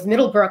last name is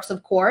Middlebrooks,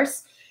 of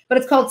course. But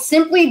it's called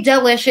Simply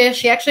Dell-ishous.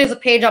 She actually has a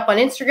page up on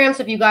Instagram,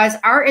 so if you guys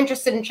are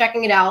interested in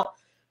checking it out,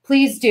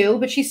 please do.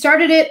 But she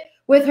started it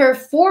with her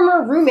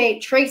former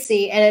roommate,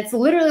 Tracy, and it's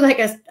literally like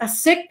a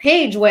sick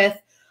page with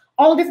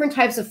all different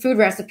types of food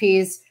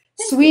recipes,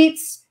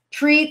 sweets,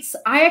 treats.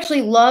 I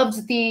actually loved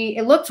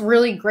it looked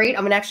really great.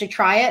 I'm going to actually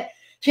try it.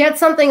 She had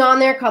something on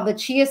there called the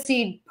chia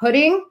seed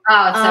pudding.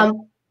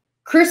 Oh,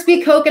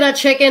 crispy coconut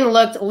chicken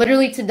looked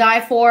literally to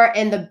die for,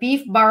 and the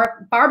beef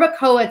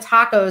barbacoa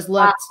tacos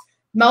looked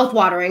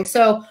mouth-watering.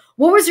 So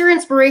what was your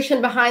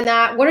inspiration behind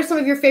that? What are some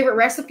of your favorite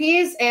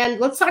recipes? And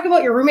let's talk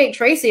about your roommate,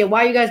 Tracy, and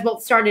why you guys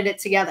both started it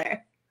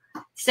together.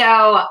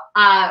 So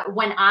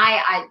when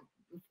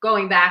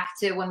going back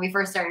to when we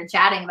first started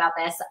chatting about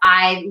this,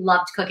 I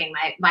loved cooking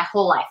my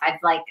whole life. I've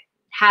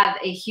have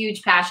a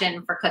huge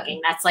passion for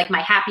cooking. That's like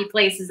my happy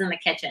places in the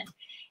kitchen.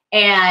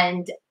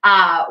 And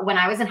when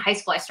I was in high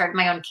school, I started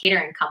my own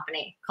catering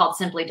company called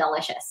Simply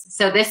Dell-ishous.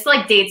 So this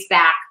dates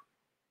back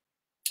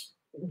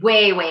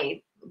way,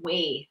 way,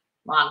 way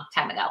long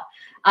time ago.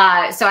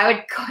 So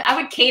I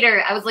would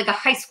cater. I was like a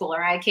high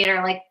schooler. I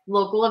cater like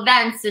local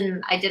events,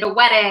 and I did a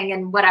wedding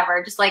and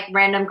whatever, just like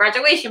random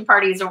graduation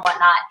parties or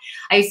whatnot.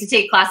 I used to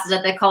take classes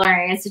at the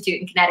Culinary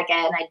Institute in Connecticut,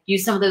 and I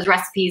used some of those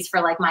recipes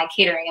for like my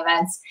catering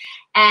events.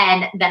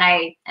 And then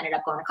I ended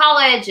up going to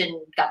college and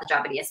got the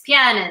job at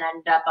ESPN and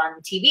ended up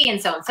on TV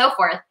and so on and so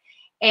forth.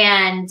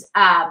 And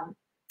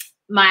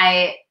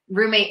my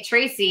roommate,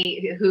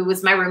 Tracy, who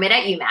was my roommate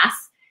at UMass,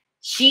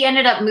 she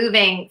ended up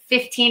moving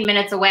 15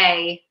 minutes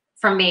away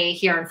from me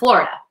here in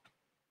Florida.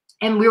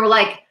 And we were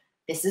like,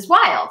 this is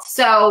wild.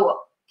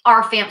 So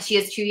our family, she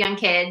has 2 young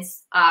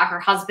kids. Her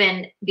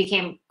husband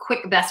became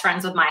quick best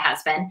friends with my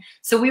husband.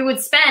 So we would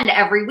spend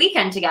every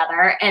weekend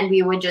together and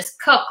we would just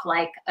cook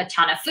like a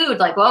ton of food.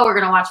 Like, oh, we're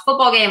going to watch a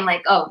football game.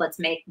 Like, oh, let's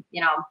make,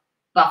 you know,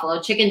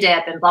 buffalo chicken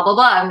dip and blah, blah,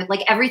 blah. And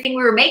like everything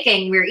we were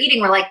making, we were eating,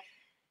 we're like,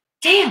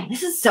 damn,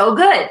 this is so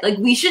good. Like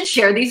we should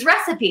share these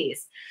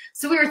recipes.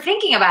 So we were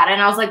thinking about it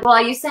and I was like, well,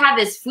 I used to have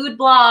this food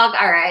blog,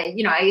 or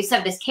you know, I used to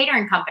have this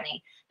catering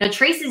company. Now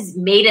Trace's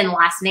maiden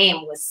last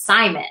name was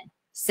Simon.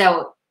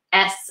 So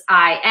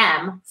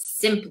S-I-M,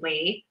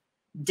 simply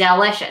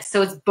delicious.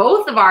 So it's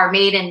both of our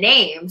maiden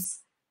names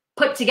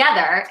put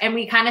together. And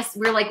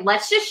we're like,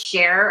 let's just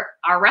share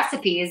our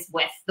recipes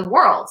with the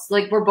world. So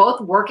like we're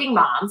both working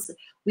moms.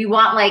 We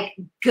want like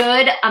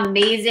good,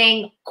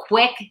 amazing,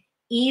 quick,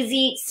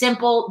 easy,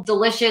 simple,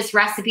 delicious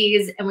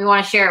recipes. And we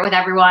want to share it with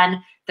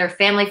everyone. They're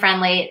family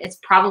friendly. It's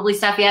probably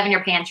stuff you have in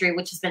your pantry,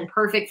 which has been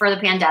perfect for the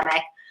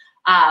pandemic.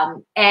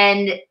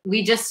 And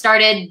we just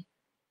started,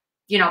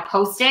 you know,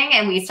 posting,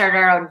 and we started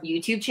our own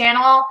YouTube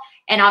channel.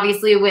 And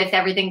obviously with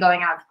everything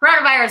going on with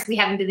coronavirus, we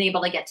haven't been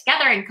able to get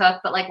together and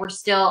cook, but like we're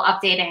still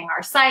updating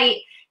our site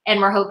and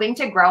we're hoping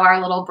to grow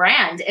our little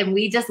brand. And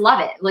we just love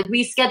it. Like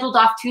we scheduled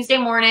off Tuesday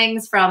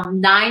mornings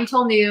from 9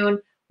 till noon.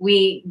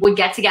 We would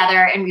get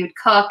together and we would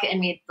cook and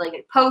we'd like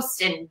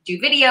post and do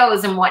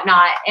videos and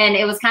whatnot. And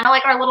it was kind of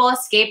like our little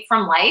escape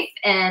from life,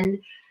 and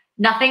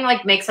nothing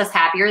like makes us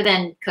happier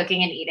than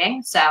cooking and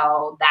eating.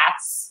 So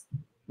that's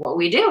what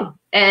we do.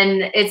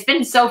 And it's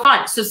been so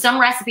fun. So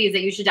some recipes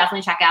that you should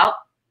definitely check out.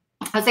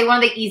 I'd say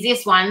one of the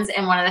easiest ones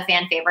and one of the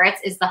fan favorites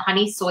is the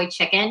honey soy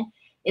chicken.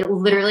 It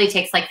literally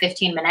takes like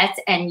 15 minutes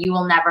and you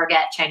will never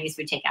get Chinese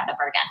food takeout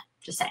ever again.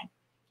 Just saying.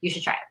 You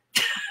should try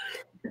it.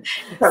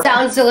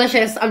 Sounds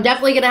delicious. I'm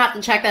definitely going to have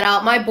to check that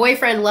out. My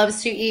boyfriend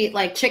loves to eat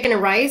like chicken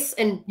and rice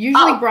and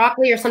usually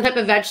broccoli or some type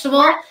of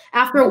vegetable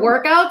after a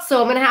workout.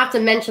 So I'm going to have to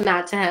mention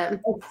that to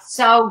him. It's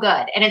so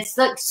good. And it's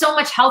like so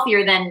much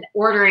healthier than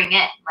ordering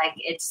it. Like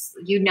it's,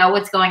 you know,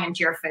 what's going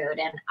into your food.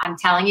 And I'm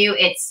telling you,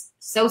 it's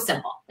so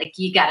simple. Like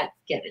you got to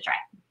give it a try.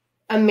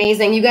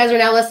 Amazing. You guys are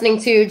now listening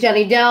to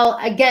Jenny Dell.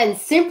 Again,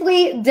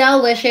 simply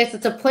delicious.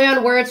 It's a play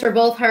on words for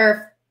both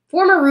her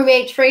former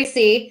roommate,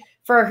 Tracy.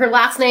 For her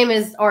last name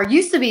is, or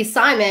used to be,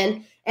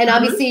 Simon. And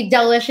obviously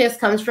delicious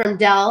comes from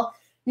Dell.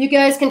 You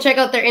guys can check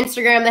out their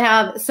Instagram. They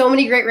have so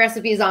many great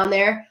recipes on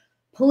there.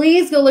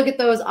 Please go look at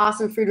those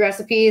awesome food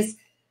recipes.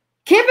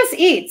 Campus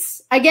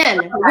Eats.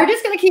 Again, we're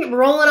just going to keep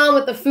rolling on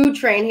with the food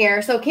train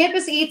here. So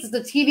Campus Eats is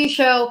the TV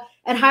show.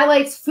 It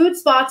highlights food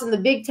spots in the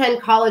Big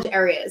Ten college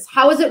areas.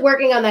 How is it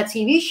working on that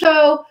TV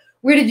show?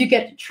 Where did you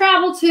get to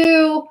travel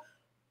to?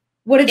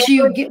 What did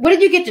you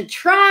get to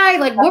try?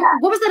 Like, what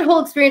was that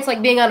whole experience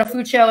like being on a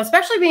food show,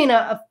 especially being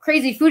a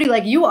crazy foodie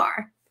like you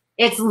are?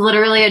 It's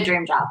literally a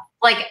dream job.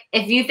 Like,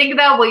 if you think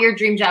about what your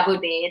dream job would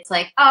be, it's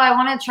like, oh, I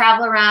want to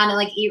travel around and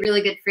like eat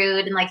really good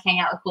food and like hang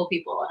out with cool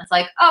people. And it's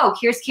like, oh,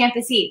 here's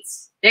Campus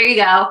Eats. There you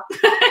go.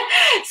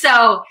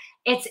 So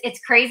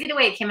it's crazy the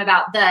way it came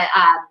about.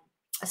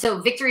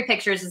 So Victory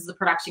Pictures is the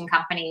production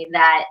company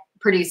that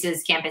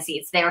produces Campus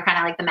Eats. They were kind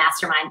of like the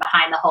mastermind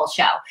behind the whole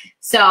show.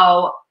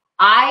 So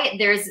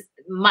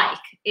Mike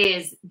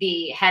is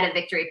the head of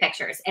Victory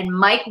Pictures, and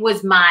Mike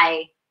was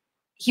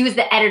he was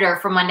the editor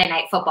for Monday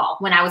Night Football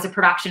when I was a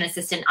production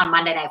assistant on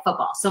Monday Night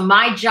Football. So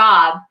my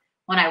job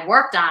when I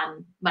worked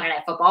on Monday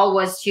Night Football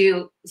was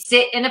to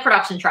sit in the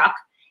production truck,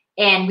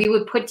 and we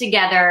would put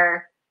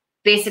together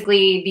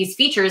basically these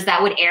features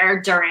that would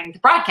air during the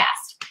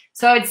broadcast.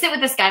 So I would sit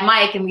with this guy,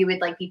 Mike, and we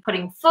would like be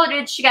putting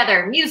footage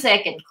together,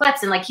 music and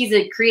clips, and like he's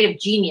a creative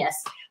genius.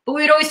 But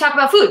we would always talk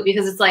about food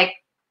because it's like,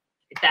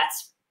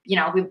 that's, you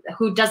know,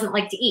 who doesn't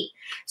like to eat?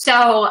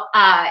 So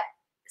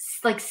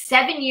like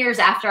 7 years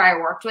after I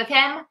worked with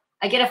him,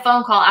 I get a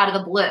phone call out of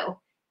the blue.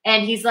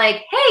 And he's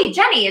like, hey,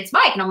 Jenny, it's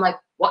Mike. And I'm like,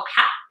 what?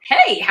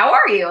 Hey, how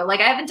are you? Like,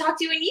 I haven't talked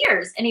to you in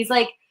years. And he's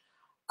like,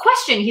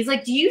 question. He's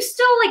like, do you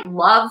still like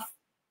love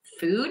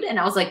food? And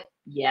I was like,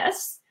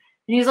 yes.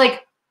 And he's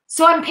like,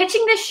 so I'm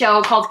pitching this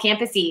show called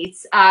Campus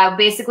Eats.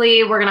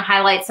 Basically, we're going to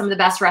highlight some of the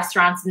best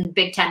restaurants in the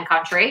Big Ten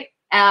country.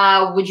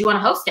 Would you want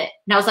to host it?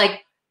 And I was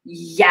like,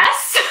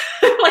 yes.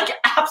 Like,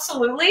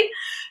 absolutely.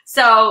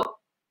 So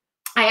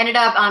I ended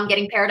up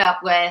getting paired up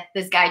with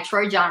this guy,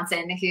 Troy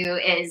Johnson, who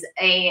is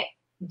a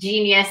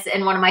genius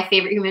and one of my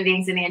favorite human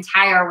beings in the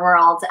entire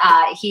world.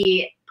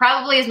 He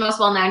probably is most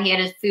well known. He had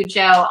his food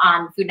show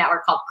on Food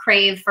Network called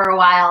Crave for a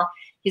while.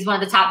 He's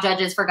one of the top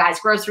judges for Guys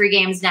Grocery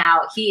Games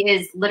now. He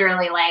is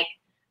literally like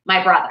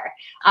my brother.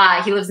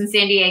 He lives in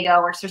San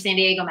Diego, works for San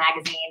Diego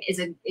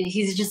Magazine.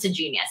 He's just a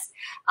genius.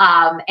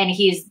 And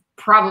he's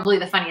probably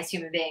the funniest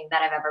human being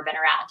that I've ever been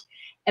around.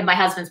 And my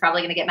husband's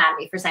probably going to get mad at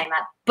me for saying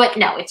that. But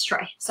no, it's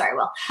Troy. Sorry,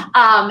 Will.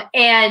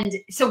 And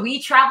so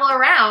we travel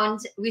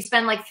around. We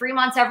spend like 3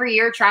 months every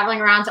year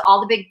traveling around to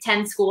all the Big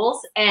Ten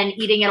schools and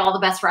eating at all the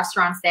best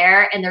restaurants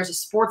there. And there's a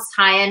sports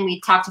tie-in. We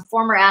talk to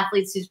former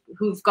athletes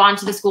who've gone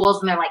to the schools,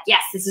 and they're like,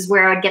 yes, this is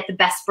where I would get the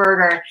best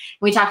burger. And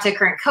we talk to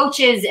current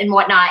coaches and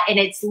whatnot. And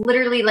it's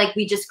literally like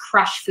we just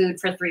crush food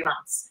for 3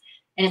 months.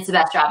 And it's the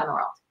best job in the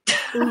world.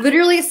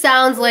 Literally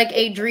sounds like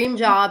a dream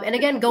job. And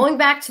again, going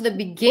back to the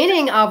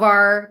beginning of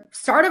our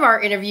start of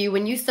our interview,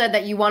 when you said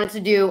that you wanted to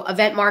do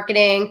event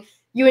marketing,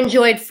 you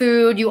enjoyed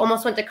food, you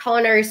almost went to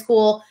culinary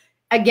school.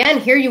 Again,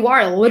 here you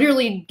are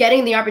literally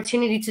getting the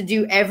opportunity to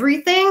do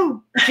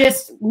everything,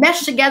 just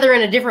meshed together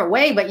in a different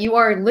way. But you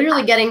are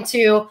literally getting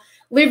to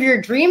live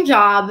your dream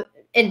job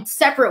in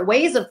separate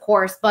ways, of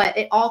course, but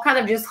it all kind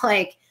of just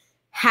like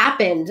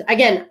happened.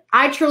 Again,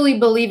 I truly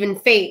believe in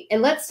fate.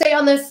 And let's stay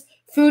on this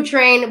food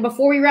train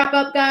before we wrap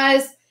up,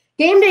 guys.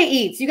 Game day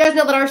eats. You guys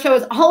know that our show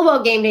is all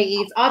about game day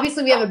eats.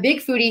 Obviously, we have a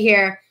big foodie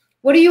here.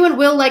 What do you and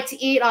Will like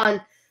to eat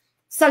on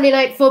Sunday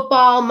night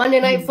football, Monday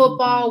night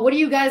football? What do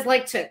you guys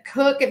like to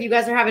cook if you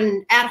guys are having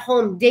an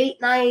at-home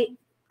date night?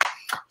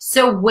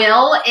 So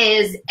Will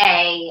is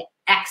a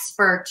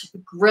expert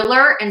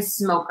griller and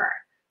smoker.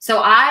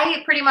 So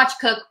I pretty much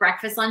cook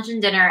breakfast, lunch,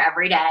 and dinner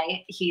every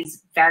day.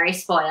 He's very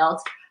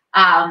spoiled.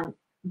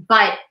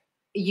 But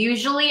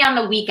usually on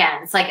the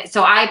weekends,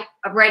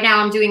 right now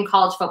I'm doing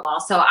college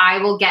football. So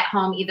I will get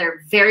home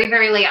either very,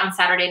 very late on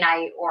Saturday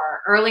night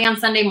or early on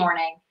Sunday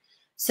morning.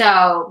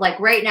 So like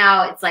right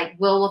now it's like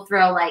Will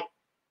throw like,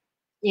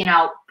 you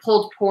know,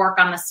 pulled pork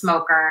on the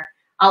smoker.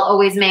 I'll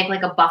always make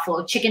like a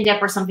buffalo chicken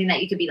dip or something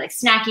that you could be like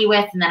snacky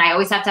with. And then I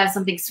always have to have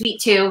something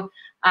sweet too.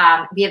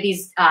 We have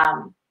these,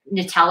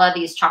 Nutella,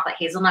 these chocolate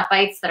hazelnut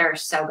bites that are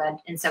so good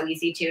and so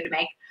easy too to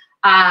make.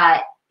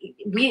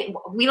 We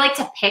like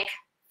to pick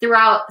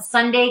throughout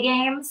Sunday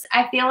games,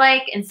 I feel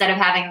like, instead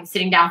of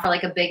sitting down for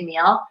like a big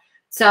meal.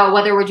 So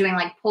whether we're doing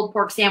like pulled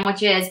pork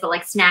sandwiches, but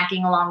like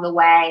snacking along the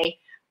way,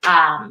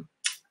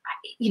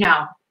 you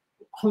know,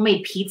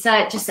 homemade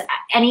pizza, just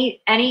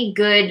any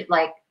good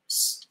like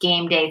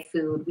game day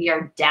food we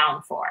are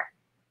down for.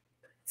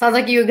 Sounds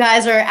like you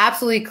guys are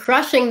absolutely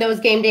crushing those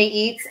game day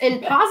eats.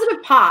 And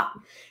Positive Pop,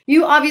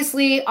 you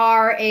obviously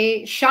are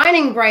a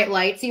shining bright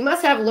light, so you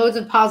must have loads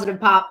of positive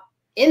pop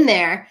in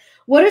there.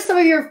 What are some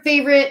of your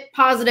favorite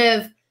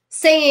positive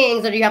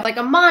sayings, or do you have like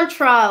a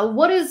mantra?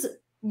 What is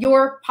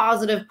your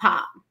positive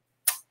pop?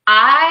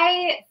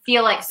 I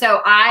feel like,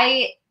 so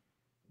I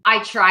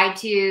try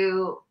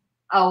to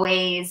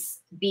always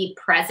be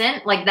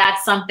present. Like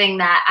that's something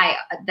that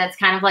that's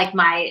kind of like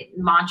my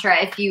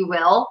mantra, if you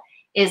will,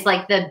 is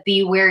like the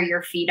be where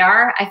your feet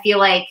are. I feel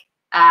like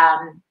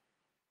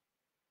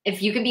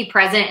if you can be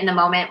present in the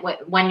moment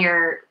when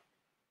you're,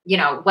 you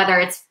know, whether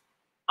it's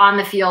on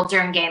the field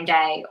during game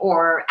day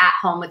or at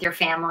home with your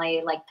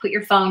family, like put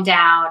your phone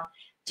down,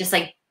 just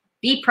like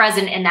be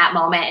present in that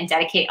moment and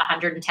dedicate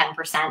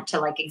 110% to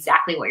like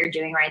exactly what you're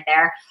doing right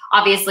there.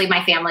 Obviously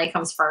my family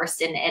comes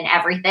first in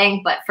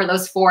everything, but for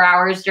those 4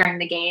 hours during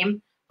the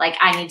game, like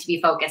I need to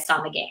be focused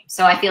on the game.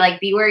 So I feel like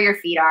be where your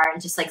feet are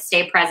and just like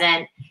stay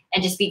present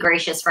and just be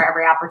gracious for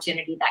every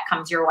opportunity that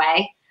comes your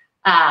way.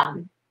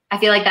 I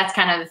feel like that's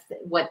kind of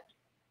what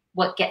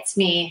gets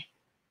me,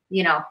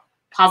 you know,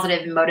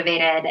 positive and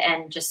motivated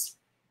and just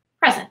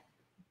present.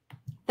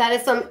 That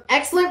is some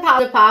excellent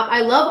positive pop.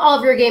 I love all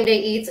of your game day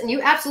eats, and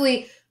you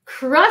absolutely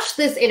crushed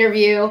this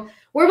interview.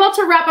 We're about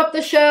to wrap up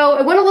the show.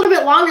 It went a little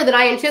bit longer than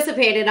I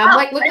anticipated. I'm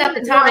like looking at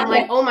the time. I'm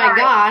like, oh my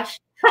gosh.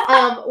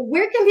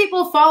 Where can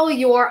people follow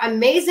your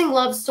amazing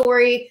love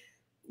story,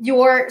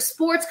 your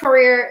sports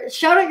career?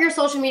 Shout out your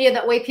social media.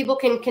 That way people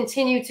can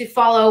continue to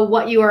follow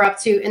what you are up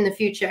to in the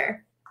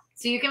future.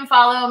 So you can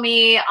follow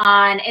me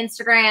on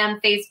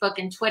Instagram, Facebook,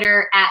 and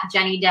Twitter at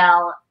Jenny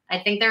Dell. I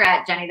think they're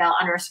at Jenny Dell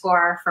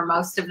 _ for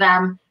most of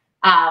them.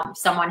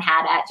 Someone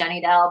had at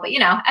Jenny Dell, but you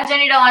know, at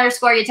Jenny Dell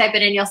 _ you type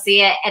it in, you'll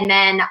see it. And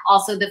then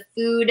also the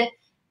food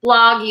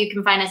blog, you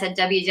can find us at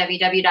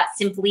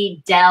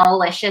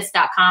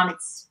www.simplydelicious.com.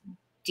 It's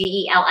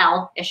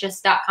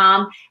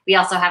DELL-icious.com. We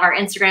also have our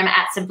Instagram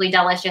at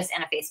simplydelicious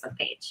and a Facebook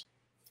page.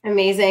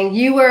 Amazing.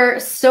 You were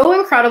so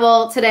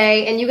incredible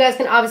today. And you guys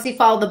can obviously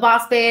follow the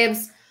Boss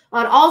Babes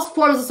on all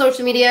forms of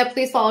social media.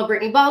 Please follow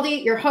Brittany Baldi,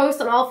 your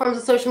host, on all forms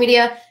of social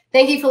media.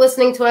 Thank you for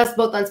listening to us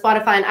both on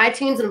Spotify and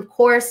iTunes, and of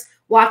course,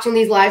 watching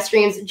these live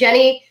streams.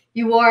 Jenny,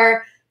 you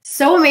are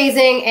so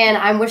amazing, and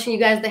I'm wishing you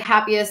guys the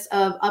happiest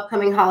of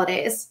upcoming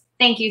holidays.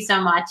 Thank you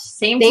so much.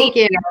 Thank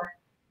you.